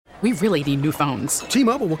We really need new phones.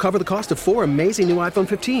 T-Mobile will cover the cost of 4 amazing new iPhone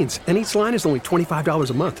 15s, and each line is only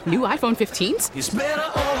 $25 a month. New iPhone 15s? It's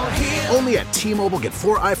better over here. Only at T-Mobile, get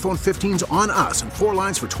 4 iPhone 15s on us and 4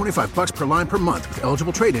 lines for $25 per line per month with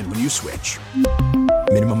eligible trade-in when you switch.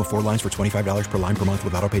 Minimum of 4 lines for $25 per line per month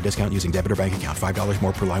with autopay discount using debit or bank account. $5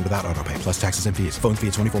 more per line without autopay, plus taxes and fees. Phone fee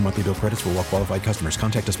at 24 monthly bill credits for well-qualified customers.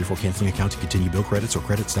 Contact us before canceling account to continue bill credits or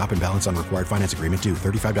credit stop and balance on required finance agreement due.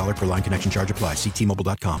 $35 per line connection charge applies. See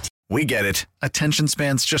T-Mobile.com. We get it. Attention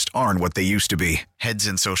spans just aren't what they used to be. Heads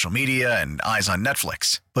in social media and eyes on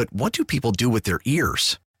Netflix. But what do people do with their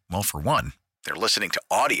ears? Well, for one, they're listening to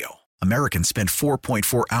audio. Americans spend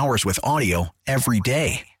 4.4 hours with audio every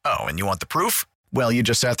day. Oh, and you want the proof? Well, you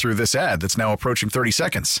just sat through this ad that's now approaching 30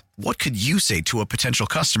 seconds. What could you say to a potential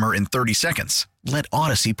customer in 30 seconds? Let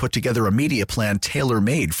Odyssey put together a media plan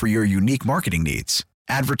tailor-made for your unique marketing needs.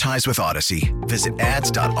 Advertise with Odyssey. Visit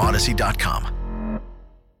ads.odyssey.com.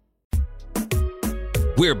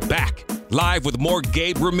 We're back, live with more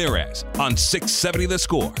Gabe Ramirez on 670 The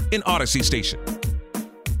Score in Odyssey Station.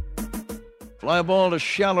 Fly ball to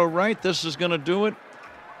shallow right. This is going to do it.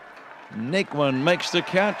 Naquin makes the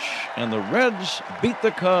catch, and the Reds beat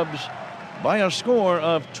the Cubs by a score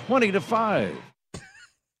of 20-5.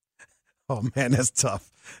 Oh, man, that's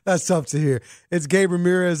tough. That's tough to hear. It's Gabe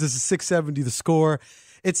Ramirez. This is 670 The Score.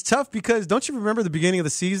 It's tough because don't you remember the beginning of the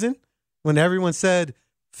season when everyone said,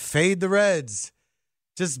 fade the Reds?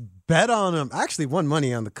 Just bet on them. I actually won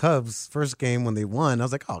money on the Cubs first game when they won. I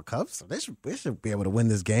was like, oh, Cubs, they should be able to win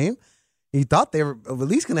this game. You thought they were at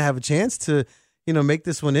least going to have a chance to, make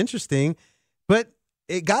this one interesting. But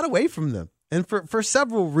it got away from them, and for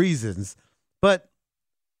several reasons. But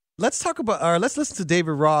let's listen to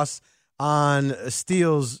David Ross on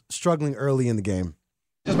Steele's struggling early in the game.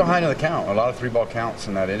 Just behind in the count. A lot of 3-ball counts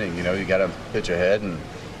in that inning. You got to pitch ahead, and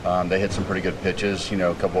they hit some pretty good pitches,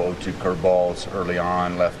 a couple 0-2 curveballs early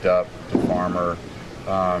on, left up to Farmer.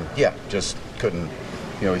 Just couldn't,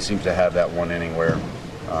 he seems to have that one inning where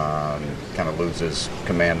kind of loses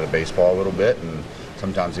command of the baseball a little bit, and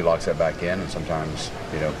sometimes he locks that back in, and sometimes,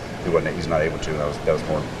 he's not able to. That was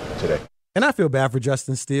more today. And I feel bad for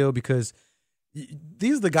Justin Steele because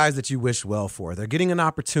these are the guys that you wish well for. They're getting an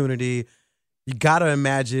opportunity. You got to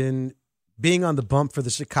imagine being on the bump for the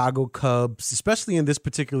Chicago Cubs, especially in this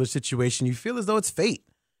particular situation. You feel as though it's fate.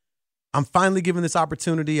 I'm finally given this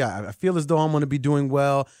opportunity. I feel as though I'm going to be doing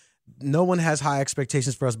well. No one has high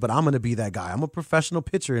expectations for us, but I'm going to be that guy. I'm a professional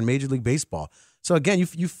pitcher in Major League Baseball. So again,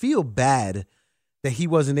 you feel bad that he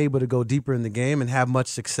wasn't able to go deeper in the game and have much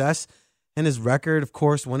success. And his record, of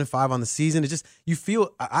course, 1-5 on the season. It's just,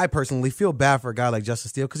 I personally feel bad for a guy like Justin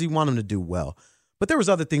Steele because you want him to do well. But there was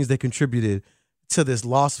other things that contributed to this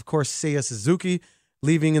loss. Of course, Seiya Suzuki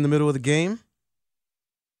leaving in the middle of the game.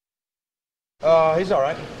 He's all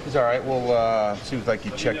right. We'll seems like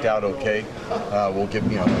he checked out okay. We'll give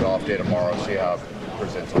an off day tomorrow, see how it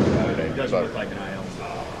presents on Saturday. It doesn't look like an IL.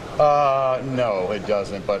 No, it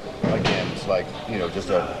doesn't. But again, it's like just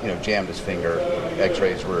jammed his finger.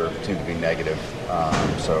 X-rays seem to be negative.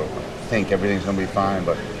 So I think everything's going to be fine.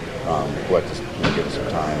 But we'll have to give it some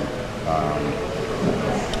time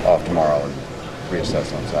off tomorrow and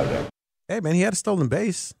reassess on Saturday. Hey man, he had a stolen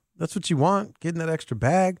base. That's what you want. Getting that extra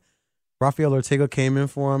bag. Rafael Ortega came in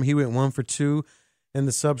for him. He went 1 for 2 in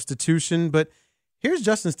the substitution. But here's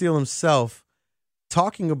Justin Steele himself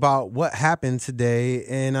talking about what happened today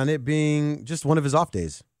and on it being just one of his off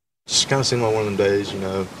days. Just kind of seemed like one of them days,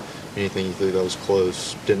 anything you threw that was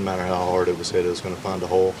close, didn't matter how hard it was hit, it was going to find a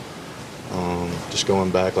hole. Just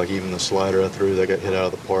going back, like even the slider I threw that got hit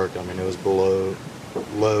out of the park, it was below,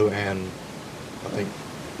 low, and I think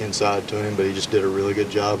inside to him, but he just did a really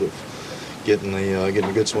good job of getting a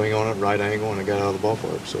good swing on it, right angle, and it got out of the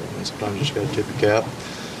ballpark. So sometimes you just got to tip your cap,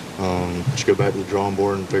 just go back to the drawing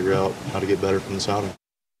board and figure out how to get better from this outing.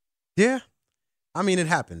 Yeah. It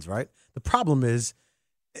happens, right? The problem is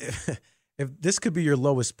if this could be your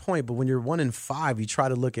lowest point, but when you're 1-5, you try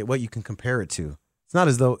to look at what you can compare it to. It's not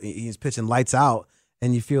as though he's pitching lights out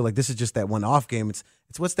and you feel like this is just that one off game. It's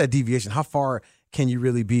what's that deviation? How far can you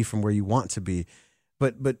really be from where you want to be?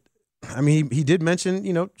 But he did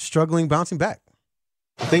mention, struggling, bouncing back.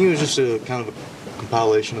 I think it was just a kind of a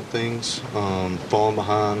compilation of things. Falling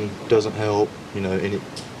behind doesn't help.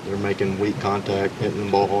 They're making weak contact, hitting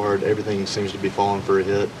the ball hard. Everything seems to be falling for a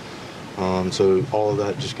hit. So all of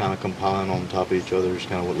that just kind of compiling on top of each other is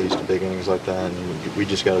kind of what leads to big innings like that. And we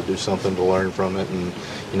just got to do something to learn from it. And,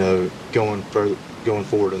 going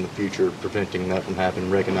forward in the future, preventing that from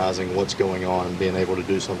happening, recognizing what's going on and being able to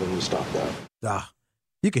do something to stop that.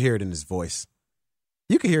 You can hear it in his voice.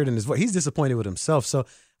 He's disappointed with himself. So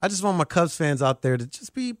I just want my Cubs fans out there to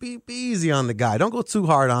just be easy on the guy. Don't go too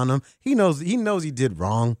hard on him. He knows he did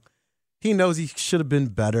wrong. He knows he should have been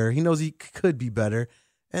better. He knows he could be better.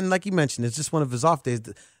 And like you mentioned, it's just one of his off days.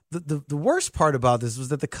 The worst part about this was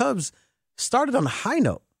that the Cubs started on a high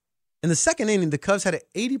note. In the second inning, the Cubs had an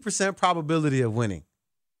 80% probability of winning.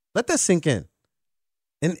 Let that sink in.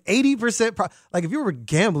 An 80% like if you were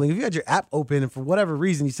gambling, if you had your app open and for whatever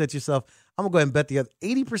reason you said to yourself, I'm going to go ahead and bet the other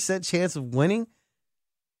 80% chance of winning,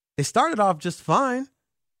 they started off just fine.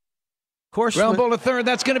 Of course, ground ball to third.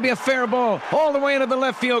 That's going to be a fair ball all the way into the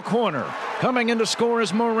left field corner. Coming in to score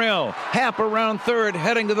is Morel. Happ around third,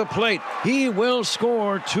 heading to the plate. He will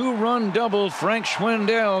score. 2-run double. Frank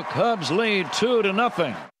Schwindel. Cubs lead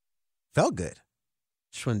 2-0. Felt good.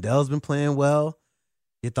 Schwindel's been playing well.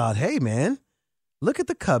 You thought, hey, man, look at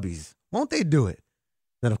the Cubbies. Won't they do it?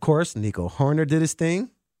 Then, of course, Nico Hoerner did his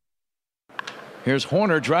thing. Here's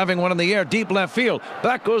Horner driving one in the air, deep left field.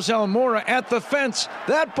 Back goes Almora at the fence.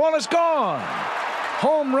 That ball is gone.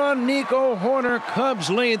 Home run, Nico Hoerner. Cubs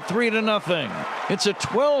lead 3-0. It's a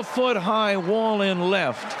 12-foot high wall in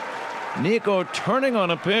left. Nico turning on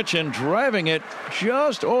a pitch and driving it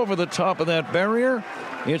just over the top of that barrier.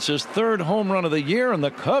 It's his third home run of the year, and the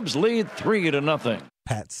Cubs lead 3-0.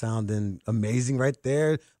 Pat sounding amazing right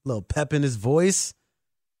there. A little pep in his voice.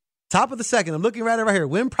 Top of the second. I'm looking right here.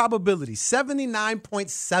 Win probability,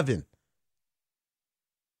 79.7.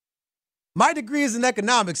 My degree is in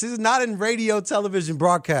economics. This is not in radio, television,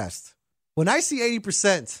 broadcast. When I see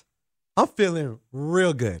 80%, I'm feeling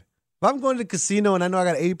real good. If I'm going to the casino and I know I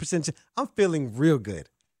got 80%, I'm feeling real good.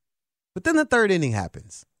 But then the third inning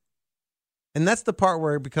happens. And that's the part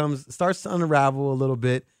where it starts to unravel a little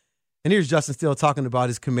bit. And here's Justin Steele talking about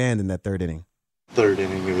his command in that third inning. Third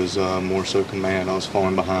inning, it was more so command. I was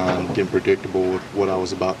falling behind, getting predictable with what I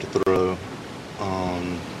was about to throw.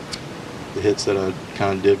 The hits that I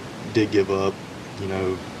kind of did give up,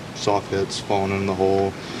 soft hits, falling in the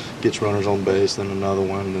hole, gets runners on base, then another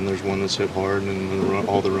one, and then there's one that's hit hard, and then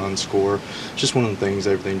all the runs score. It's just one of the things,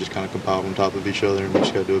 everything just kind of compiled on top of each other, and we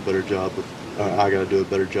just got to do a better job I got to do a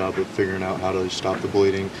better job of figuring out how to stop the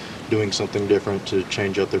bleeding, doing something different to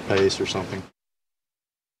change up their pace or something.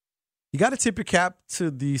 You got to tip your cap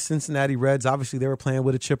to the Cincinnati Reds. Obviously, they were playing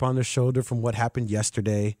with a chip on their shoulder from what happened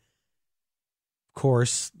yesterday. Of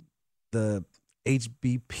course, the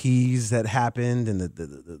HBPs that happened and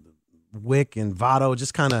the Wick and Votto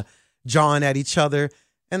just kind of jawing at each other.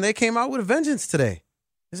 And they came out with a vengeance today.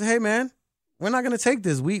 They said, hey, man, we're not going to take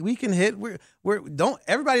this. We can hit.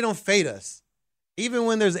 Everybody don't fade us. Even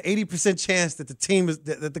when there's an 80% chance that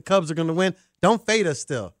that the Cubs are going to win, don't fade us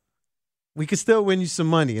still. We can still win you some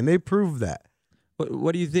money, and they proved that.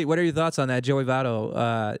 What do you think? What are your thoughts on that, Joey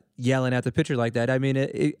Votto yelling at the pitcher like that? I mean,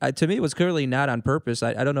 to me, it was clearly not on purpose.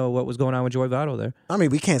 I don't know what was going on with Joey Votto there. I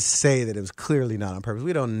mean, we can't say that it was clearly not on purpose.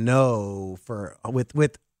 We don't know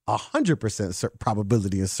with 100%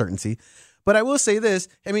 probability and certainty. But I will say this.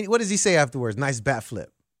 I mean, what does he say afterwards? Nice bat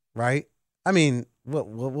flip, right? I mean,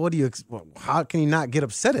 what do you? How can you not get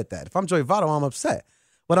upset at that? If I'm Joey Votto, I'm upset.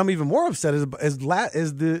 What I'm even more upset is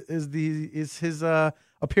his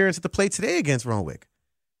appearance at the plate today against Ron Wick,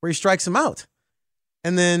 where he strikes him out,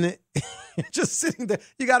 and then you're just sitting there.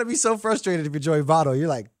 You got to be so frustrated if you're Joey Votto. You're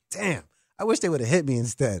like, damn, I wish they would have hit me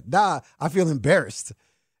instead. Nah, I feel embarrassed.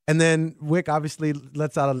 And then Wick obviously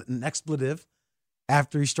lets out an expletive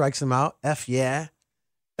after he strikes him out. F yeah,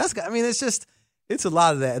 it's a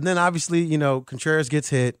lot of that. And then obviously Contreras gets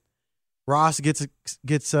hit, Ross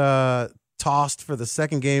gets tossed for the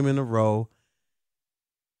second game in a row.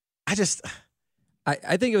 I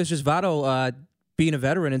think it was just Votto being a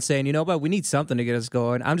veteran and saying, we need something to get us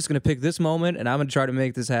going. I'm just going to pick this moment, and I'm going to try to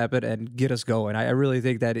make this happen and get us going. I really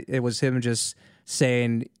think that it was him just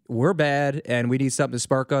saying, we're bad, and we need something to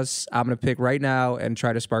spark us. I'm going to pick right now and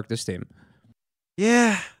try to spark this team.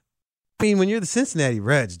 Yeah. I mean, when you're the Cincinnati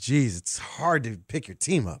Reds, geez, it's hard to pick your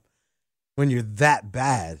team up when you're that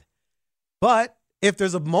bad. But if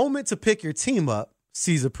there's a moment to pick your team up,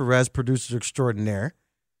 Cesar Perez, producer extraordinaire,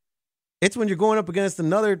 it's when you're going up against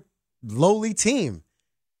another lowly team.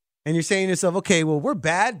 And you're saying to yourself, okay, well, we're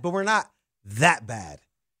bad, but we're not that bad.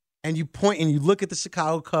 And you point and you look at the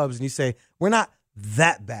Chicago Cubs and you say, we're not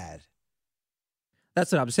that bad.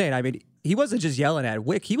 That's what I'm saying. I mean, he wasn't just yelling at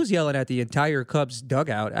Wick. He was yelling at the entire Cubs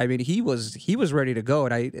dugout. I mean, he was ready to go.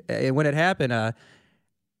 And when it happened,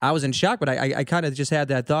 I was in shock, but I kind of just had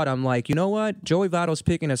that thought. I'm like, you know what? Joey Votto's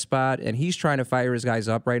picking a spot, and he's trying to fire his guys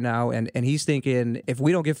up right now. And he's thinking, if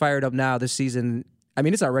we don't get fired up now this season, I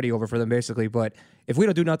mean, it's already over for them basically, but if we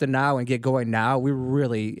don't do nothing now and get going now, we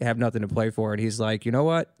really have nothing to play for. And he's like, you know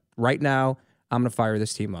what? Right now, I'm going to fire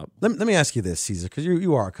this team up. Let me ask you this, Caesar, because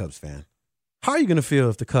you are a Cubs fan. How are you going to feel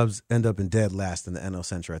if the Cubs end up in dead last in the NL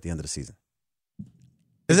Central at the end of the season?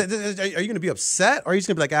 Are you going to be upset, or are you just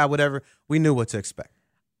going to be like, whatever, we knew what to expect?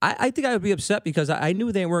 I think I would be upset because I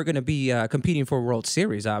knew they weren't going to be competing for a World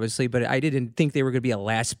Series, obviously, but I didn't think they were going to be a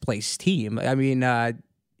last-place team. I mean,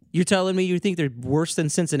 you're telling me you think they're worse than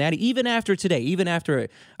Cincinnati, even after today, even after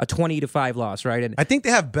a 20-5 loss, right? And I think they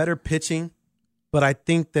have better pitching, but I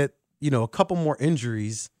think that, a couple more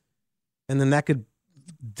injuries, and then that could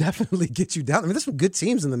definitely get you down. I mean, there's some good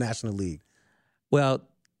teams in the National League. Well,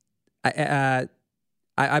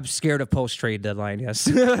 I'm scared of post-trade deadline, yes.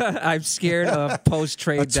 I'm scared of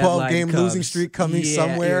post-trade deadline. A 12-game losing streak coming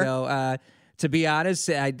somewhere. To be honest,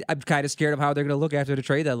 I'm kind of scared of how they're going to look after the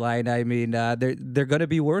trade deadline. I mean, they're going to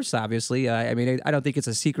be worse, obviously. I don't think it's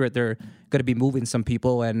a secret they're going to be moving some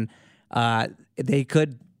people, and they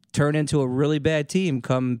could turn into a really bad team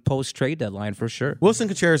come post-trade deadline for sure. Wilson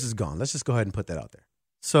Contreras is gone. Let's just go ahead and put that out there.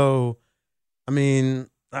 So, I mean,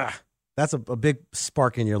 that's a big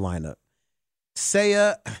spark in your lineup.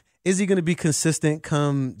 Seiya, is he going to be consistent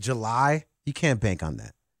come July? You can't bank on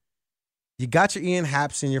that. You got your Ian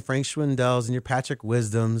Haps and your Frank Schwindells and your Patrick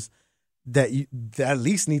Wisdoms that at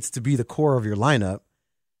least needs to be the core of your lineup.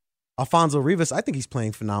 Alfonso Rivas, I think he's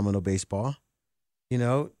playing phenomenal baseball.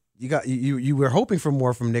 You were hoping for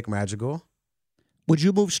more from Nick Madrigal. Would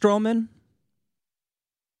you move Stroman?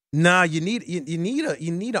 Nah, you need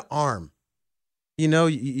an arm. You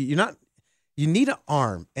need an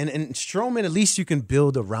arm, and Stroman, at least you can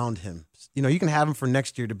build around him. You can have him for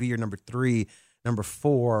next year to be your number 3, number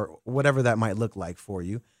 4, whatever that might look like for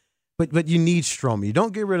you. But you need Stroman. You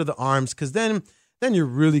don't get rid of the arms, because then you're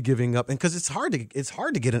really giving up. And because it's hard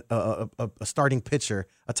to get a starting pitcher,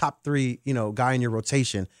 a top 3 guy in your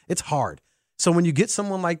rotation. It's hard. So when you get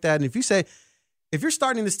someone like that, and if you're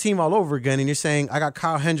starting this team all over again, and you're saying I got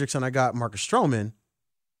Kyle Hendricks and I got Marcus Stroman.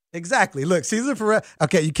 Exactly. Look, Cesar Perez.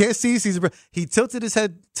 Okay, you can't see Cesar Perez. He tilted his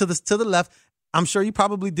head to the left. I'm sure you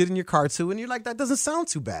probably did in your car too, and you're like, that doesn't sound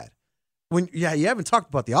too bad. You haven't talked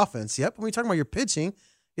about the offense yet, but when you're talking about your pitching,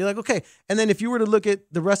 you're like, okay. And then if you were to look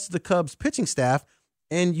at the rest of the Cubs pitching staff,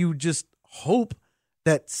 and you just hope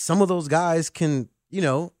that some of those guys can,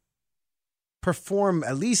 perform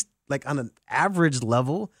at least like on an average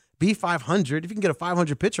level, be 500. If you can get a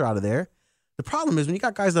 500 pitcher out of there, the problem is when you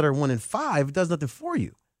got guys that are 1-5, it does nothing for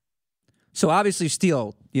you. So obviously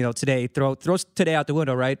Steele, today throws today out the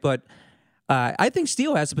window, right? But I think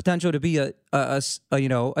Steele has the potential to be a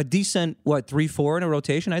decent 3-4 in a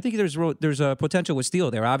rotation. I think there's a potential with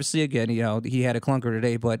Steele there. Obviously, again, he had a clunker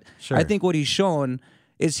today, but sure. I think what he's shown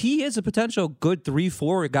is he is a potential good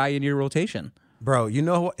 3-4 guy in your rotation. Bro,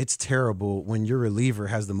 it's terrible when your reliever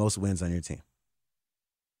has the most wins on your team.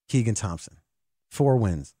 Keegan Thompson, 4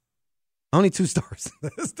 wins. Only 2 stars.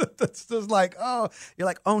 That's just like, you're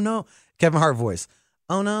like, oh no. Kevin Hart voice.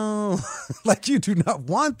 Oh no. Like, you do not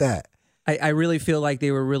want that. I really feel like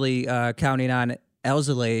they were really counting on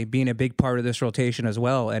Alzolay being a big part of this rotation as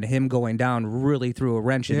well, and him going down really threw a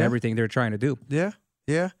wrench in everything they're trying to do.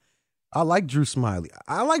 Yeah. I like Drew Smiley.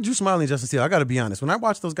 and Justin Steele. I got to be honest. When I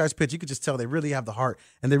watch those guys pitch, you could just tell they really have the heart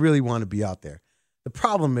and they really want to be out there. The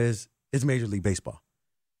problem is, it's Major League Baseball.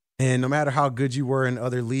 And no matter how good you were in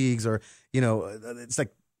other leagues, or, it's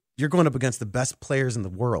like you're going up against the best players in the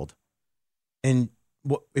world. And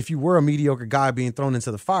if you were a mediocre guy being thrown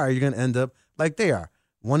into the fire, you're going to end up like they are,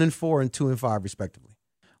 1-4 and 2-5 respectively.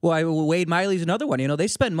 Well, Wade Miley's another one. They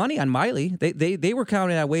spent money on Miley. They were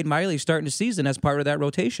counting on Wade Miley starting the season as part of that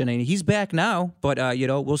rotation, and he's back now. But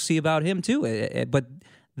we'll see about him too. But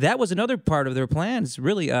that was another part of their plans,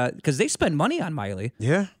 really, because they spent money on Miley.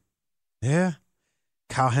 Yeah.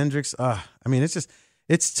 Kyle Hendricks.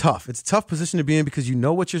 It's tough. It's a tough position to be in because you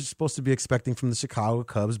know what you're supposed to be expecting from the Chicago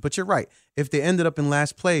Cubs. But you're right. If they ended up in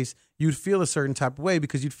last place, you'd feel a certain type of way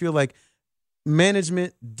because you'd feel like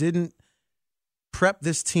management didn't prep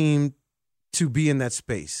this team to be in that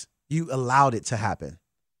space. You allowed it to happen.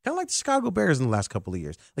 Kind of like the Chicago Bears in the last couple of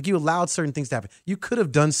years. Like, you allowed certain things to happen. You could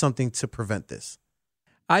have done something to prevent this.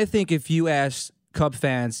 I think if you asked Cub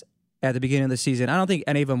fans at the beginning of the season, I don't think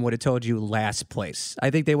any of them would have told you last place. I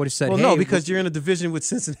think they would have said, no, because you're in a division with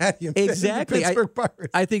Cincinnati and exactly. the Pittsburgh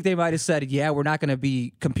Pirates. I think they might have said, we're not going to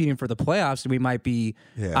be competing for the playoffs, and we might be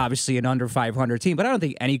obviously an under 500 team. But I don't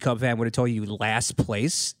think any Cub fan would have told you last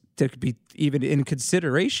place to be even in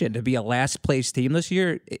consideration to be a last place team this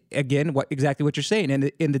year. Again, exactly what you're saying.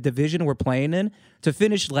 In the division we're playing in, to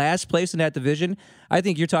finish last place in that division, I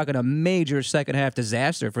think you're talking a major second half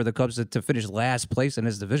disaster for the Cubs to finish last place in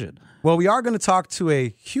this division. Well, we are going to talk to a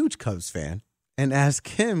huge Cubs fan and ask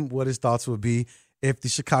him what his thoughts would be if the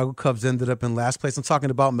Chicago Cubs ended up in last place. I'm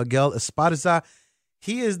talking about Miguel Esparza.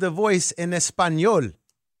 He is the voice in Espanol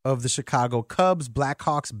of the Chicago Cubs,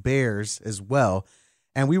 Blackhawks, Bears as well.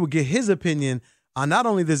 And we will get his opinion on not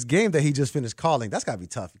only this game that he just finished calling. That's got to be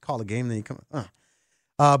tough. You call a game, then you come.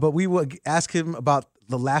 But we will ask him about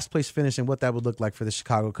the last place finish and what that would look like for the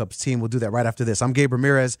Chicago Cubs team. We'll do that right after this. I'm Gabe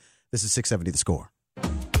Ramirez. This is 670 The Score.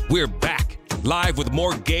 We're back live with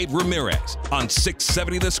more Gabe Ramirez on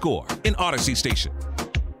 670 The Score in Odyssey Station.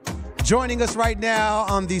 Joining us right now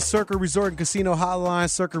on the Circa Resort and Casino Hotline,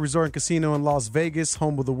 Circa Resort and Casino in Las Vegas,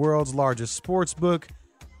 home of the world's largest sports book.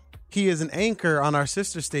 He is an anchor on our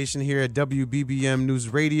sister station here at WBBM News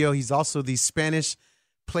Radio. He's also the Spanish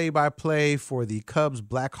play-by-play for the Cubs,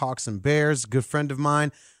 Blackhawks, and Bears. Good friend of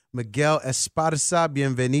mine, Miguel Esparza.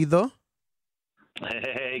 Bienvenido.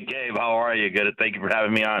 Hey, Gabe, how are you? Good. Thank you for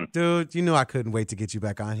having me on. Dude, you know I couldn't wait to get you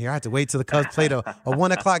back on here. I had to wait till the Cubs played a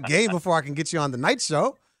 1 o'clock game before I can get you on the night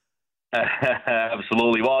show.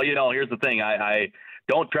 Absolutely. Well, here's the thing. I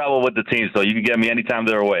don't travel with the team, so you can get me anytime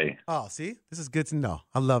they're away. Oh, see? This is good to know.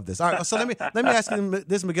 I love this. All right, so let me ask you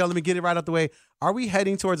this, Miguel. Let me get it right out the way. Are we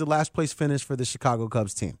heading towards the last place finish for the Chicago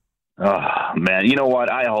Cubs team? Oh, man. You know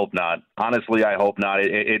what? I hope not. Honestly, I hope not.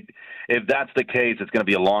 If that's the case, it's going to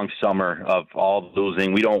be a long summer of all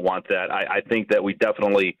losing. We don't want that. I think that we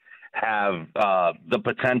definitely have the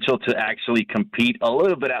potential to actually compete a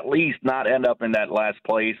little bit, at least not end up in that last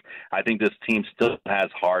place. I think this team still has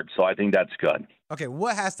heart, so I think that's good. Okay,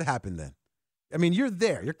 what has to happen then? I mean, you're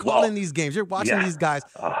there. You're calling these games. You're watching these guys.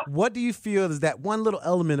 What do you feel is that one little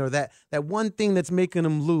element or that one thing that's making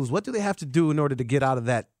them lose? What do they have to do in order to get out of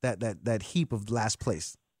that heap of last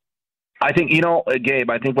place? I think, Gabe,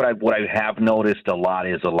 I think what I have noticed a lot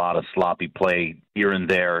is a lot of sloppy play here and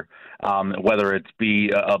there, whether it's be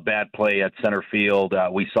a bad play at center field.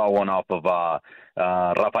 We saw one off of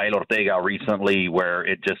Rafael Ortega recently where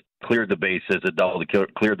it just cleared the bases, it doubled,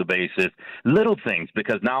 cleared the bases. Little things,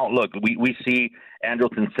 because now, look, we see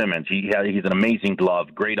Andrelton Simmons. He's an amazing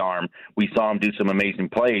glove, great arm. We saw him do some amazing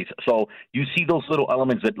plays. So you see those little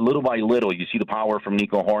elements that little by little, you see the power from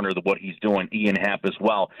Nico Hoerner, what he's doing, Ian Happ as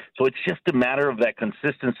well. So it's just a matter of that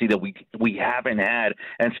consistency that we haven't had,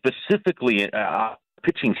 and specifically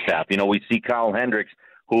pitching staff. We see Kyle Hendricks,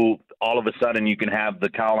 who all of a sudden you can have the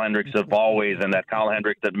Kyle Hendricks of always and that Kyle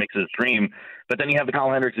Hendricks that makes his dream. But then you have the Kyle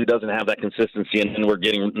Hendricks who doesn't have that consistency, and then we're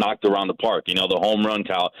getting knocked around the park. The home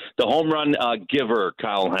run giver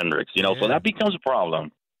Kyle Hendricks, so that becomes a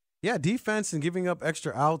problem. Yeah, defense and giving up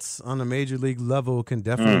extra outs on a major league level can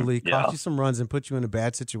definitely cost you some runs and put you in a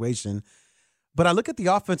bad situation. But I look at the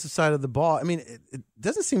offensive side of the ball. I mean, it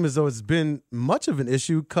doesn't seem as though it's been much of an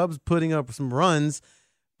issue. Cubs putting up some runs.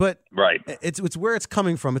 But it's where it's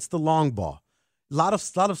coming from. It's the long ball. A lot of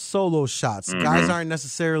solo shots. Mm-hmm. Guys aren't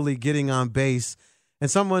necessarily getting on base. And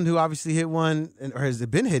someone who obviously hit one, or has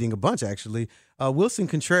been hitting a bunch actually, Wilson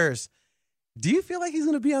Contreras. Do you feel like he's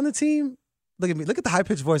going to be on the team? Look at me. Look at the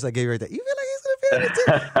high-pitched voice I gave you right there. You feel like he's going to be on the team?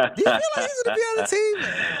 Do you feel like he's going to be on the team?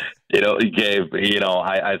 Gabe,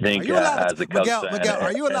 I think as a Cubs fan, Miguel,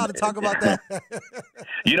 are you allowed to talk about that?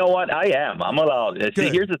 You know what? I am. I'm allowed. See,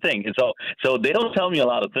 here's the thing. So they don't tell me a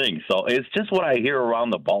lot of things. So it's just what I hear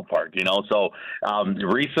around the ballpark, So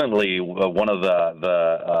recently, one of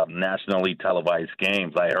the nationally televised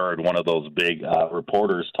games, I heard one of those big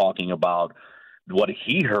reporters talking about what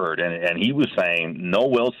he heard, and he was saying no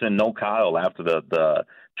Wilson, no Kyle after the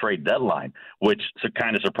trade deadline, which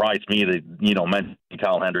kind of surprised me that, mentioned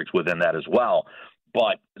Kyle Hendricks within that as well.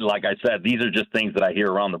 But like I said, these are just things that I hear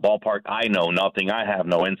around the ballpark. I know nothing. I have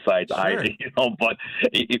no insights. Sure.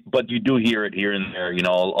 But you do hear it here and there. A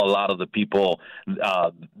lot of the people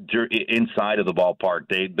inside of the ballpark,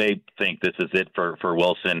 they think this is it for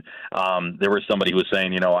Wilson. There was somebody who was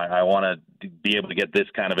saying, I want to be able to get this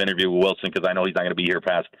kind of interview with Wilson because I know he's not going to be here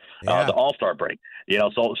past the All-Star break.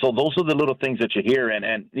 So those are the little things that you hear,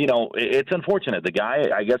 and it's unfortunate. The guy,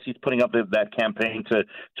 I guess he's putting up that campaign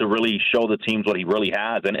to really show the teams what he really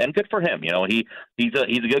has, and good for him. He's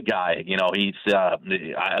a good guy. He's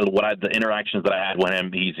the interactions that I had with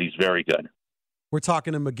him, he's very good. We're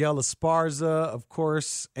talking to Miguel Esparza, of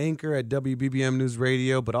course, anchor at WBBM News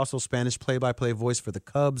Radio, but also Spanish play-by-play voice for the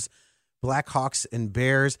Cubs, Blackhawks, and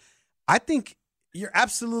Bears. I think you're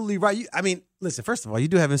absolutely right. Listen, first of all, you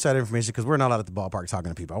do have insider information because we're not out at the ballpark talking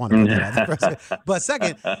to people. I want to know that. But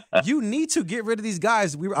second, you need to get rid of these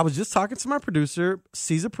guys. I was just talking to my producer,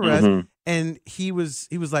 Cesar Perez, and he was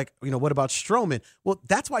like, what about Stroman? Well,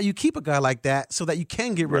 that's why you keep a guy like that so that you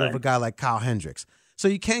can get rid of a guy like Kyle Hendricks. So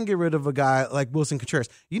you can get rid of a guy like Wilson Contreras.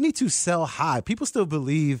 You need to sell high. People still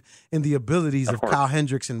believe in the abilities of Kyle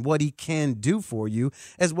Hendricks and what he can do for you,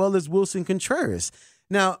 as well as Wilson Contreras.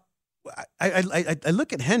 Now, I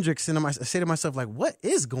look at Hendricks and I say to myself, like, what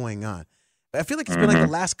is going on? I feel like it's been like the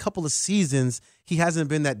last couple of seasons, he hasn't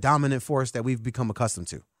been that dominant force that we've become accustomed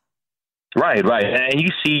to. Right. And you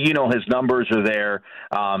see, his numbers are there.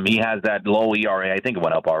 He has that low ERA. I think it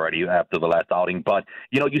went up already after the last outing. But,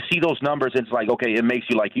 you see those numbers. It's like, okay, it makes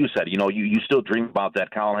you, like you said, you still dream about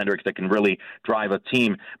that Kyle Hendricks that can really drive a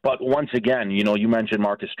team. But once again, you mentioned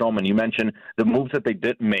Marcus Stroman. You mentioned the moves that they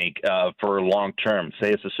did make for long term.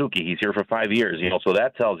 Seiya Suzuki, he's here for 5 years. So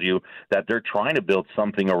that tells you that they're trying to build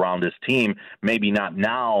something around this team. Maybe not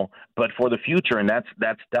now, but for the future. And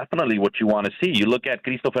that's definitely what you want to see. You look at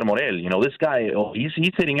Christopher Morel, this guy,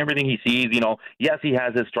 he's hitting everything he sees. Yes, he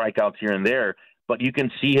has his strikeouts here and there, but you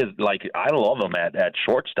can see I love him at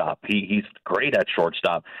shortstop. He's great at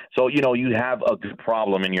shortstop. So, you have a good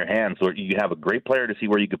problem in your hands. So you have a great player to see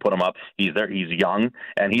where you could put him up. He's there. He's young,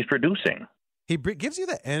 and he's producing. He gives you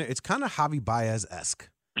it's kind of Javi Baez-esque.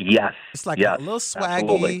 Yes. It's like a little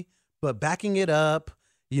swaggy, but backing it up.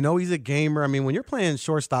 He's a gamer. I mean, when you're playing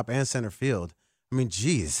shortstop and center field,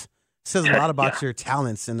 geez. It says a lot about your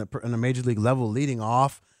talents in a major league level leading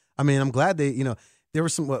off. I mean, I'm glad there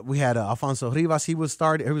was we had Alfonso Rivas. He was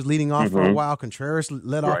leading off for a while. Contreras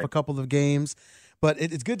led off a couple of games, but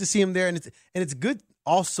it's good to see him there. And it's good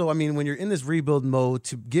also, when you're in this rebuild mode,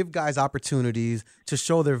 to give guys opportunities to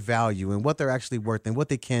show their value and what they're actually worth and what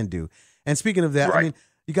they can do. And speaking of that,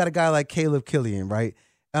 you got a guy like Caleb Killian, right?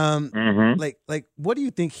 Like what do you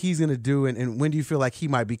think he's going to do? And when do you feel like he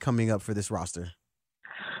might be coming up for this roster?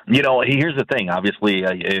 Here's the thing. Obviously,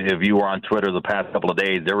 if you were on Twitter the past couple of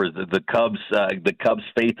days, there was the Cubs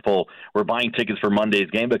faithful were buying tickets for Monday's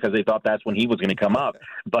game because they thought that's when he was going to come up.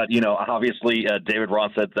 But, obviously, David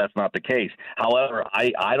Ross said that's not the case. However,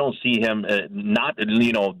 I don't see him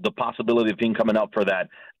the possibility of him coming up for that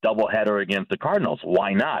doubleheader against the Cardinals.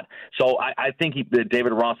 Why not? So I think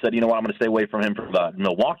David Ross said, I'm going to stay away from him for the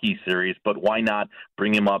Milwaukee series, but why not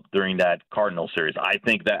bring him up during that Cardinal series? I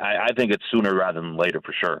think it's sooner rather than later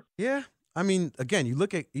for sure. Yeah. Again, you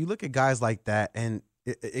look at guys like that, and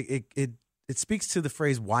it speaks to the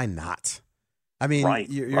phrase, why not? You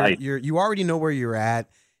already know where you're at.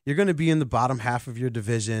 You're going to be in the bottom half of your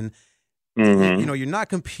division. You're not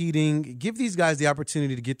competing. Give these guys the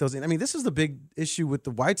opportunity to get those in. This is the big issue with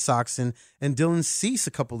the White Sox and Dylan Cease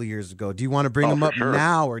a couple of years ago. Do you want to bring him up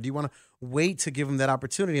now, or do you want to wait to give him that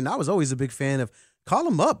opportunity? And I was always a big fan of call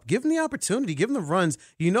him up, give him the opportunity, give him the runs.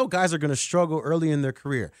 Guys are going to struggle early in their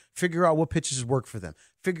career. Figure out what pitches work for them.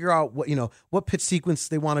 Figure out what pitch sequence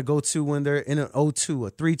they want to go to when they're in an 0-2,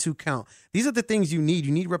 a 3-2 count. These are the things you need.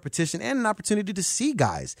 You need repetition and an opportunity to see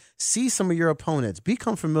guys, see some of your opponents,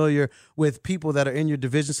 become familiar with people that are in your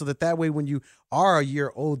division, so that way when you are a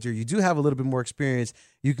year older, you do have a little bit more experience,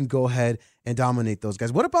 you can go ahead and dominate those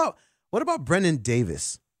guys. What about Brennan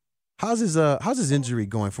Davis? How's his injury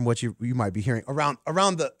going from what you might be hearing around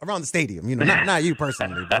the stadium? Not you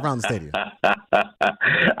personally, but around the stadium.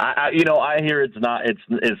 I hear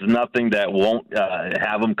it's nothing that won't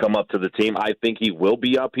have him come up to the team. I think he will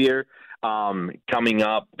be up here coming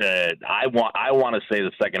up. I want to say the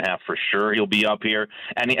second half for sure he'll be up here.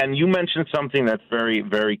 And you mentioned something that's very,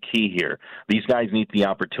 very key here. These guys need the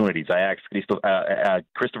opportunities. I asked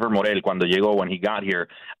Christopher Morel when he got here.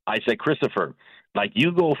 I said, Christopher,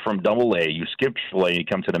 you go from AA, you skip AAA, you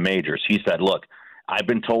come to the majors. He said, look, I've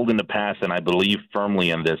been told in the past, and I believe firmly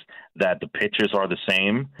in this, that the pitches are the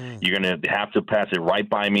same. You're going to have to pass it right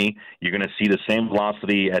by me. You're going to see the same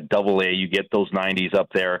velocity at AA. You get those 90s up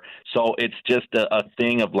there. So it's just a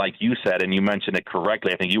thing of, like you said, and you mentioned it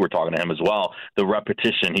correctly. I think you were talking to him as well, the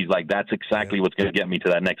repetition. He's like, that's exactly what's going to get me to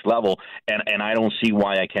that next level. And I don't see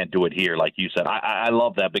why I can't do it here, like you said. I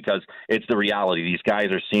love that because it's the reality. These guys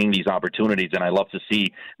are seeing these opportunities, and I love to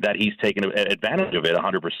see that he's taking advantage of it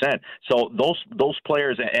 100%. So those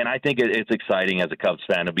players, and I think it's exciting as a Cubs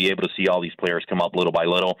fan to be able to see all these players come up little by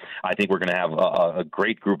little. I think we're going to have a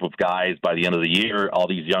great group of guys by the end of the year, all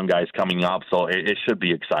these young guys coming up, so it should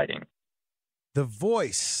be exciting. The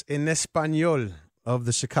voice in Espanol of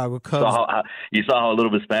the Chicago Cubs. You saw how a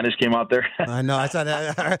little bit Spanish came out there? I know. I saw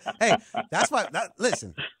that. Hey, that's why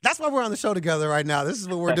we're on the show together right now. This is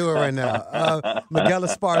what we're doing right now. Miguel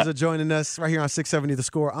Esparza joining us right here on 670 The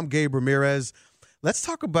Score. I'm Gabe Ramirez. Let's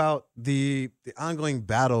talk about the ongoing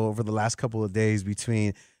battle over the last couple of days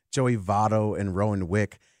between Joey Votto and Rowan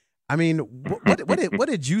Wick. What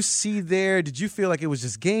did you see there? Did you feel like it was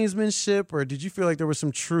just gamesmanship, or did you feel like there was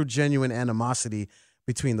some true, genuine animosity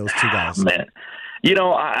between those two guys? Man, You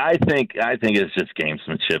know, I think it's just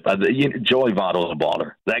gamesmanship. Joey Votto's a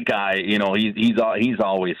baller. That guy, you know, he's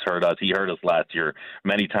always hurt us. He hurt us last year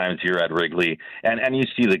many times here at Wrigley, and you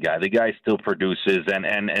see the guy still produces,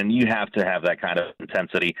 and you have to have that kind of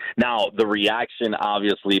intensity. Now, the reaction,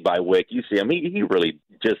 obviously, by Wick, you see him. He really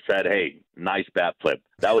just said, "Hey, nice bat flip."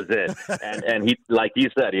 That was it. and he, like you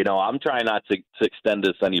said, you know, I'm trying not to extend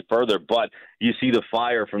this any further, but you see the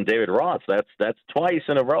fire from David Ross. That's twice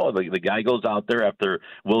in a row. The guy goes out there after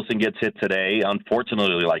Wilson gets hit today.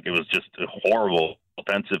 Unfortunately, like, it was just horrible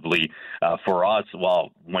offensively for us.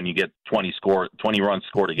 Well, when you get 20 runs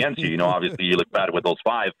scored against you, you know, obviously you look bad with those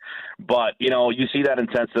 5. But, you know, you see that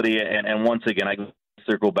intensity, and once again, I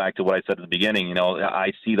circle back to what I said at the beginning. You know,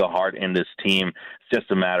 I see the heart in this team. It's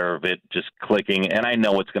just a matter of it just clicking, and I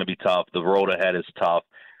know it's going to be tough. The road ahead is tough.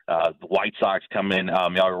 The White Sox come in.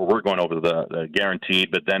 We're going over the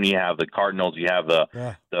guaranteed, but then you have the Cardinals, you have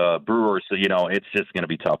the Brewers. So, you know, it's just going to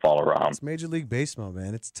be tough all around. It's Major League Baseball,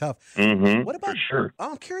 man. It's tough. Mm-hmm, what about? For sure.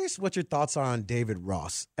 I'm curious what your thoughts are on David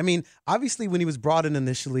Ross. I mean, obviously, when he was brought in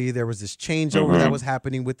initially, there was this changeover that was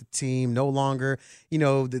happening with the team. No longer, you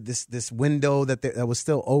know, this window that was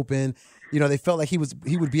still open. You know, they felt like he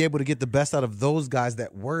would be able to get the best out of those guys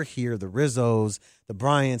that were here, the Rizzos, the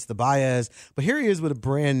Bryants, the Baez. But here he is with a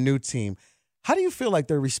brand new team. How do you feel like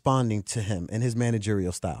they're responding to him and his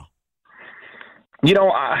managerial style? You know,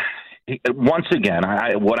 once again,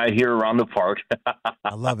 what I hear around the park,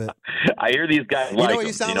 I love it. I hear these guys like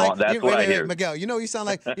him. You know, like? That's what I hear. Miguel, you know what you sound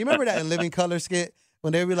like? You remember that in Living Color skit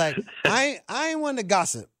when they be like, I ain't one to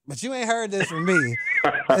gossip, but you ain't heard this from me.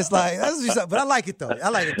 It's like, that's what you said, but I like it though. I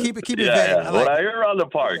like it. Keep it vague. Yeah. I hear around the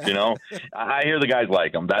park, you know, I hear the guys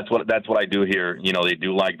like him. That's what I do hear. You know, they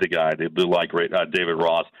do like the guy. They do like David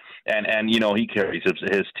Ross, and you know, he carries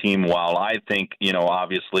his team well. I think, you know,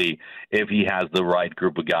 obviously, if he has the right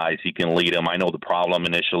group of guys, he can lead them. I know the problem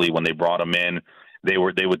initially when they brought him in. They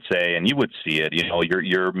would say, and you would see it, you know,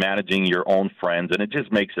 you're managing your own friends, and it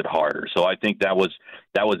just makes it harder. So I think that was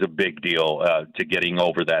a big deal to getting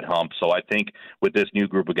over that hump. So I think with this new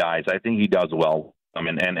group of guys, I think he does well. I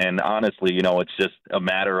mean, and honestly, you know, it's just a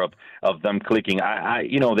matter of them clicking.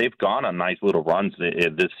 You know, they've gone on nice little runs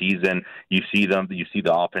this season. You see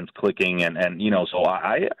the offense clicking, and you know, so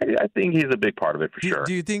I think he's a big part of it for sure.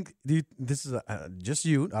 Do you think this is just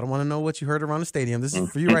you? I don't want to know what you heard around the stadium. This is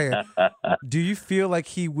for you right here. Do you feel like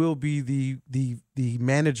he will be the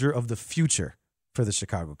manager of the future for the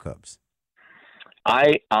Chicago Cubs?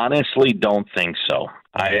 I honestly don't think so.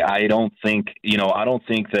 I don't think, you know, I don't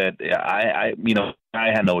think that I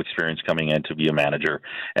had no experience coming in to be a manager.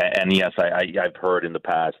 And yes, I've heard in the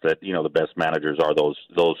past that, you know, the best managers are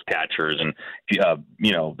those catchers and,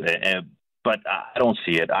 you know, but I don't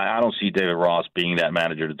see it. I don't see David Ross being that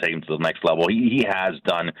manager to take him to the next level. He has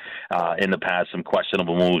done in the past some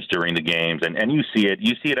questionable moves during the games, and you see it.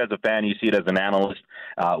 You see it as a fan. You see it as an analyst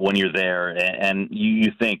when you're there, and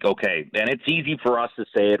you think, okay. And it's easy for us to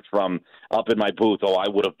say it from up in my booth. Oh, I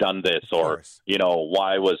would have done this, or you know,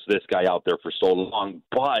 why was this guy out there for so long?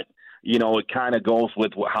 But you know, it kind of goes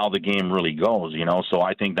with how the game really goes, you know. So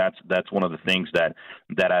I think that's one of the things that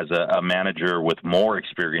as a manager with more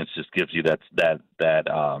experience just gives you that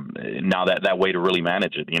way to really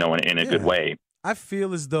manage it, you know, in a good way. I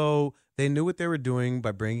feel as though they knew what they were doing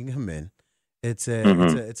by bringing him in. It's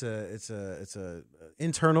a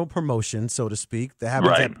internal promotion, so to speak. They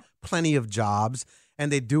haven't had plenty of jobs,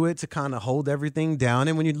 and they do it to kind of hold everything down.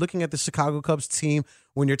 And when you're looking at the Chicago Cubs team,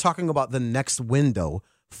 when you're talking about the next window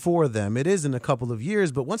for them, it is in a couple of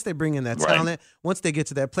years, but once they bring in that talent, once they get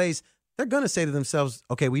to that place, they're going to say to themselves,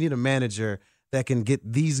 okay, we need a manager that can get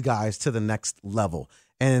these guys to the next level.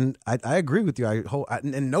 And I agree with you.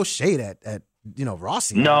 And no shade at you know,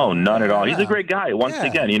 Rossi. No, none at all. He's a great guy. Once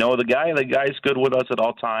again, you know, the guy's good with us at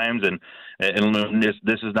all times, and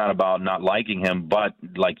this is not about not liking him, but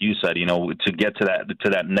like you said, you know, to get to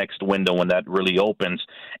that next window when that really opens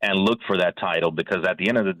and look for that title, because at the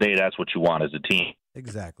end of the day, that's what you want as a team.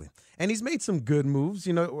 Exactly. And he's made some good moves,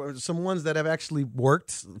 you know, some ones that have actually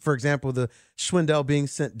worked. For example, the Schwindel being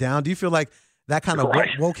sent down. Do you feel like that kind of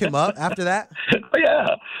woke him up after that? Yeah.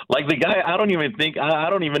 Like the guy, I don't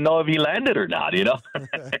even know if he landed or not, you know?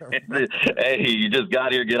 Hey, you just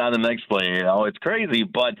got here, get on the next play, you know? It's crazy,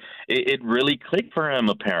 but it really clicked for him,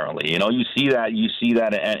 apparently. You know, you see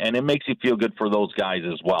that, and it makes you feel good for those guys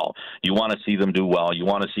as well. You want to see them do well. You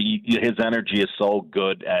want to see his energy is so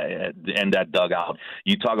good in that dugout.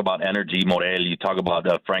 You talk about energy, Morel. You talk about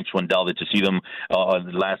Frank Schwindel. Did you see them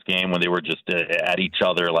the last game when they were just at each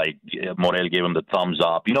other, like Morel gave him the thumbs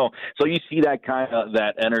up, you know? So you see that kind of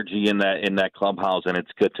that energy in that clubhouse, and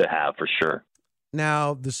it's good to have for sure.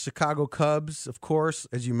 Now, the Chicago Cubs, of course,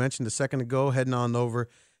 as you mentioned a second ago, heading on over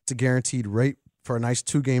to Guaranteed Rate for a nice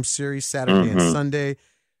 2-game series, Saturday and Sunday.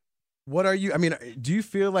 What are you? I mean, do you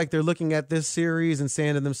feel like they're looking at this series and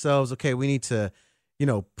saying to themselves, okay, we need to,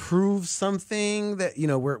 prove something that,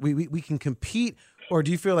 we can compete? Or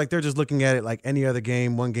do you feel like they're just looking at it like any other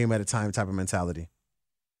game, one game at a time type of mentality?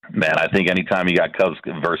 Man, I think anytime you got Cubs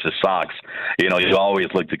versus Sox, you always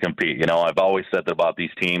look to compete. I've always said about these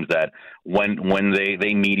teams that when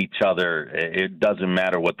they meet each other, it doesn't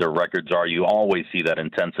matter what their records are. You always see that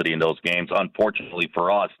intensity in those games. Unfortunately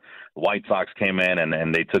for us, the White Sox came in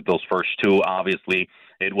and they took those first two. Obviously,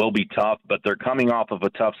 it will be tough, but they're coming off of a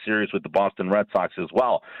tough series with the Boston Red Sox as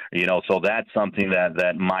well. So that's something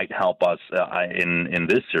that might help us in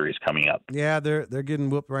this series coming up. Yeah, they're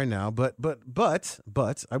getting whooped right now, but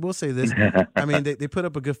I will say this. I mean, they put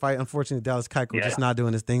up a good fight. Unfortunately, Dallas Keuchel just not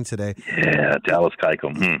doing his thing today. Yeah, Dallas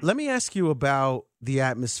Keuchel. Let me ask you about the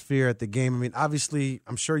atmosphere at the game. I mean, obviously,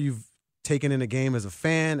 I'm sure you've taken in a game as a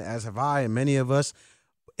fan, as have I and many of us.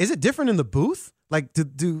 Is it different in the booth? Like, do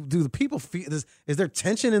the people feel? Is there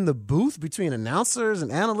tension in the booth between announcers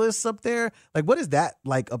and analysts up there? Like, what is that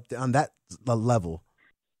like up on that level?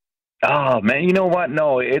 Oh, man, you know what?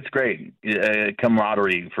 No, it's great.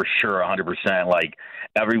 Camaraderie for sure, 100%. Like,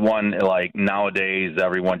 everyone, like, nowadays,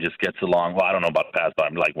 everyone just gets along. Well, I don't know about the past,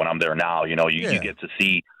 but like, when I'm there now, you get to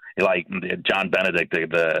see, like, John Benedict,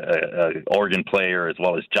 the organ player, as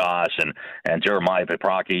well as Josh and Jeremiah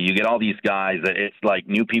Petrocchi. You get all these guys. It's like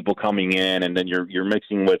new people coming in, and then you're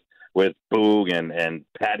mixing with Boog and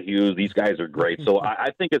Pat Hughes. These guys are great. So I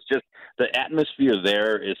think it's just the atmosphere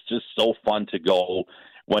there is just so fun to go.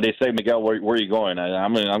 When they say, Miguel, where are you going?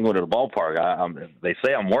 I'm going to the ballpark. They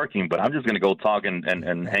say I'm working, but I'm just going to go talk and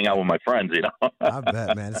hang out with my friends, I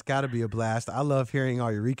bet, man. It's got to be a blast. I love hearing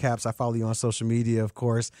all your recaps. I follow you on social media, of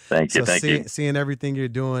course. Thank you. Seeing everything you're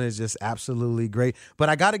doing is just absolutely great. But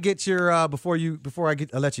I got to get your before I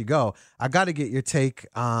let you go, I got to get your take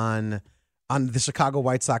on the Chicago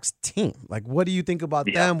White Sox team. Like, what do you think about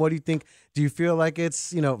them? What do you think? Do you feel like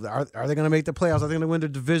it's, are they going to make the playoffs? Are they going to win the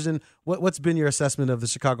division? What's been your assessment of the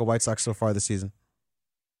Chicago White Sox so far this season?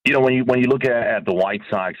 When you look at the White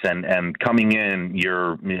Sox and coming in,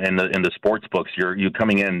 you're in the sports books, you're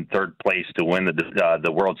coming in third place to win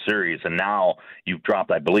the World Series, and now you've dropped,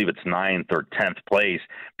 I believe it's 9th or 10th place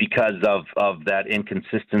because of that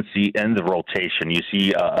inconsistency in the rotation. You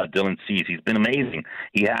see Dylan Cease, he's been amazing.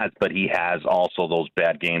 He has also those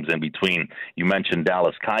bad games in between. You mentioned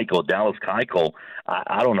Dallas Keuchel.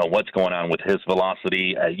 I don't know what's going on with his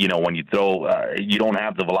velocity. When you throw, you don't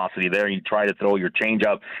have the velocity there. You try to throw your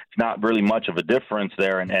changeup. It's not really much of a difference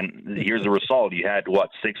there. And here's the result. You had,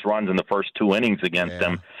 6 runs in the first 2 innings against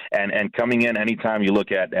them. And coming in, anytime you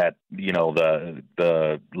look at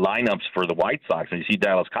the lineups for the White Sox and you see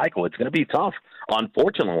Dallas Keuchel, it's going to be tough,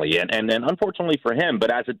 unfortunately. And unfortunately for him.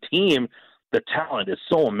 But as a team, the talent is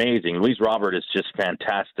so amazing. Luis Robert is just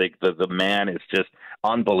fantastic. The man is just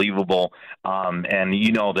unbelievable. And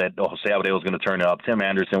you know that Jose Abreu is going to turn it up. Tim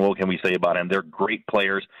Anderson, what can we say about him? They're great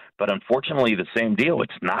players, but unfortunately the same deal.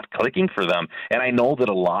 It's not clicking for them. And I know that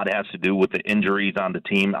a lot has to do with the injuries on the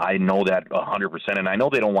team. I know that 100%, and I know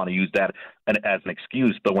they don't want to use that as an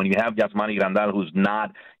excuse, but when you have Yasmani Grandal who's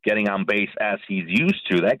not getting on base as he's used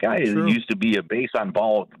to, that guy used to be a base on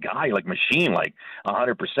ball guy, like machine, like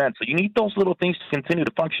 100%. So you need those little things to continue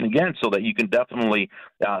to function again so that you can definitely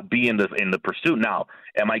be in the pursuit. Now,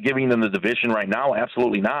 am I giving them the division right now?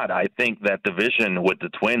 Absolutely not. I think that division with the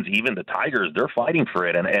Twins, even the Tigers, they're fighting for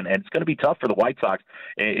it, and it's going to be tough for the White Sox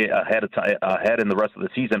ahead in the rest of the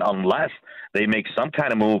season unless they make some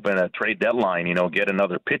kind of move in a trade deadline, get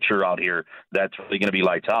another pitcher out here that's really going to be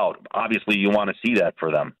lights out. Obviously, you want to see that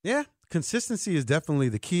for them. Yeah, consistency is definitely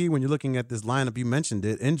the key when you're looking at this lineup. You mentioned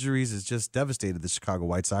it. Injuries has just devastated the Chicago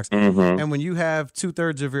White Sox. Mm-hmm. And when you have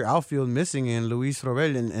 2/3 of your outfield missing in Luis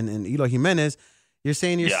Robert and Eloy Jimenez, you're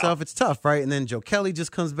saying to yourself, it's tough, right? And then Joe Kelly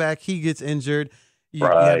just comes back. He gets injured. You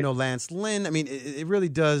have no Lance Lynn. I mean, it really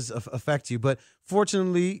does affect you. But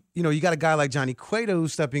fortunately, you got a guy like Johnny Cueto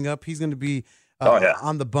who's stepping up. He's going to be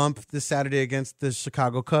on the bump this Saturday against the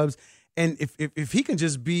Chicago Cubs. And if he can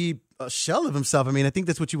just be a shell of himself, I mean, I think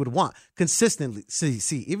that's what you would want. Consistently,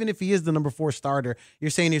 see, even if he is the number 4 starter,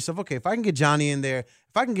 you're saying to yourself, okay, if I can get Johnny in there,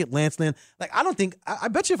 if I can get Lance Lynn, like I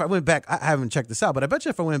bet you if I went back, I haven't checked this out, but I bet you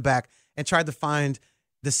if I went back and tried to find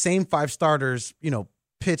the same 5 starters,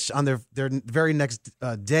 pitch on their very next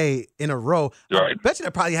day in a row, I bet you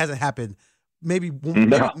that probably hasn't happened maybe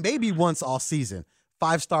once all season.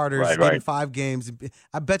 5 starters in 5 games.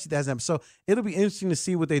 I bet you that hasn't happened. So it'll be interesting to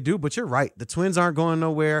see what they do. But you're right. The Twins aren't going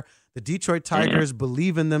nowhere. The Detroit Tigers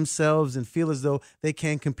believe in themselves and feel as though they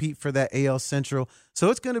can compete for that AL Central. So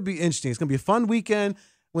it's going to be interesting. It's going to be a fun weekend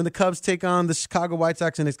when the Cubs take on the Chicago White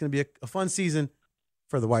Sox, and it's going to be a fun season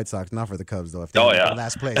for the White Sox, not for the Cubs, though. If they get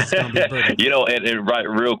last place, it's going to be a burden. You know, and right,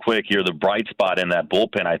 real quick here, the bright spot in that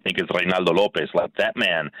bullpen, I think, is Reynaldo Lopez. Like, that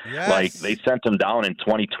man, like, they sent him down in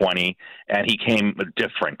 2020, and he came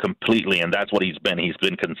different completely, and that's what he's been. He's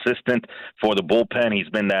been consistent for the bullpen. He's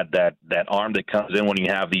been that arm that comes in when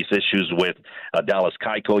you have these issues with Dallas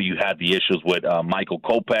Keuchel. You had the issues with Michael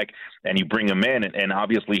Kopech, and you bring him in, and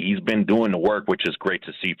obviously he's been doing the work, which is great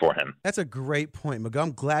to see for him. That's a great point, Miguel.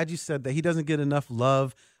 I'm glad you said that. He doesn't get enough love.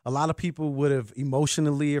 A lot of people would have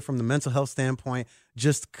emotionally or from the mental health standpoint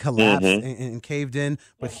just collapsed and caved in,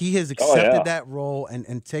 but he has accepted that role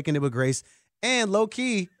and taken it with grace. And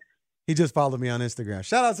low-key, he just followed me on Instagram.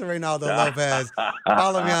 Shout out to Reynaldo Lopez.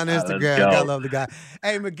 Follow me on Instagram. I love the guy.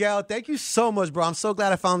 Hey, Miguel, thank you so much, bro. I'm so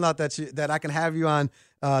glad I found out that I can have you on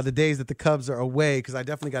the days that the Cubs are away, because I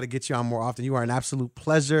definitely got to get you on more often. You are an absolute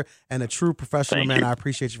pleasure and a true professional, man. I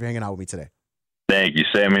appreciate you for hanging out with me today. Thank you.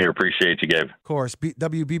 Same here. Appreciate you, Gabe. Of course,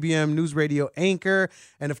 WBBM News Radio anchor,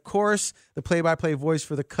 and of course, the play-by-play voice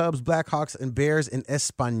for the Cubs, Blackhawks, and Bears in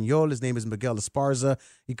Espanol. His name is Miguel Esparza.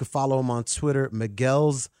 You can follow him on Twitter,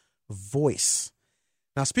 Miguel's Voice.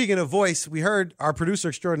 Now, speaking of voice, we heard our producer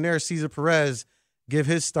extraordinaire, Cesar Perez, give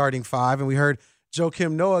his starting five, and we heard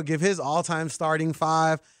Joakim Noah give his all-time starting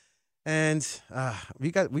five. And the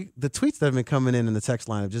tweets that have been coming in the text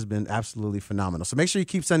line have just been absolutely phenomenal. So make sure you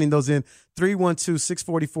keep sending those in,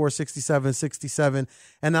 312-644-6767.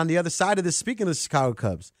 And on the other side of this, speaking of the Chicago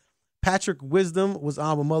Cubs, Patrick Wisdom was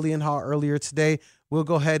on with Mully and Haw earlier today. We'll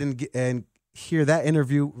go ahead and hear that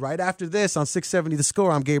interview right after this on 670 The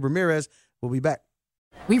Score. I'm Gabe Ramirez. We'll be back.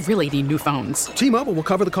 We really need new phones. T-Mobile will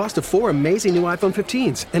cover the cost of 4 amazing new iPhone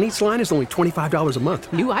 15s, and each line is only $25 a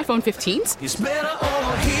month. New iPhone 15s? It's better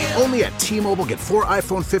over here. Only at T-Mobile, get 4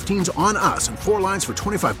 iPhone 15s on us and 4 lines for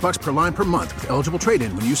 $25 per line per month with eligible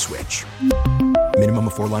trade-in when you switch. Minimum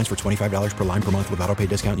of 4 lines for $25 per line per month with autopay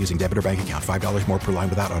discount using debit or bank account. $5 more per line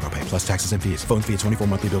without autopay, plus taxes and fees. Phone fee at 24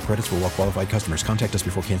 monthly bill credits for well-qualified customers. Contact us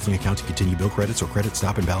before canceling account to continue bill credits or credit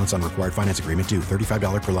stop and balance on required finance agreement due.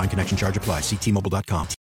 $35 per line connection charge applies. See T-Mobile.com.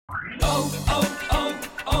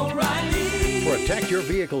 O'Reilly. Protect your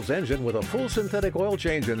vehicle's engine with a full synthetic oil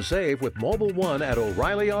change and save with Mobil 1 at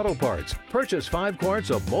O'Reilly Auto Parts. Purchase 5 quarts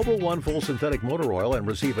of Mobil 1 full synthetic motor oil and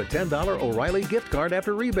receive a $10 O'Reilly gift card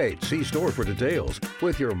after rebate. See store for details.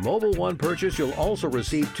 With your Mobil 1 purchase, you'll also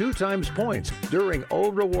receive 2 times points during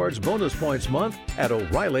O Rewards Bonus Points Month at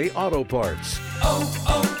O'Reilly Auto Parts.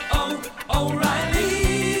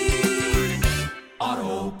 O'Reilly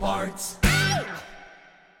Auto Parts.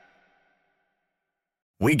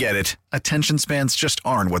 We get it. Attention spans just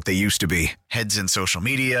aren't what they used to be. Heads in social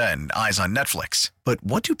media and eyes on Netflix. But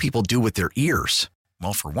what do people do with their ears?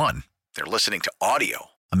 Well, for one, they're listening to audio.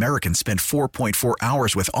 Americans spend 4.4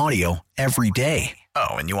 hours with audio every day. Oh,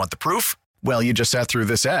 and you want the proof? Well, you just sat through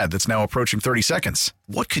this ad that's now approaching 30 seconds.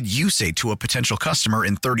 What could you say to a potential customer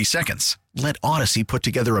in 30 seconds? Let Odyssey put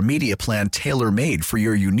together a media plan tailor-made for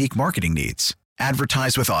your unique marketing needs.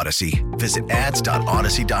 Advertise with Odyssey. Visit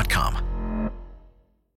ads.odyssey.com.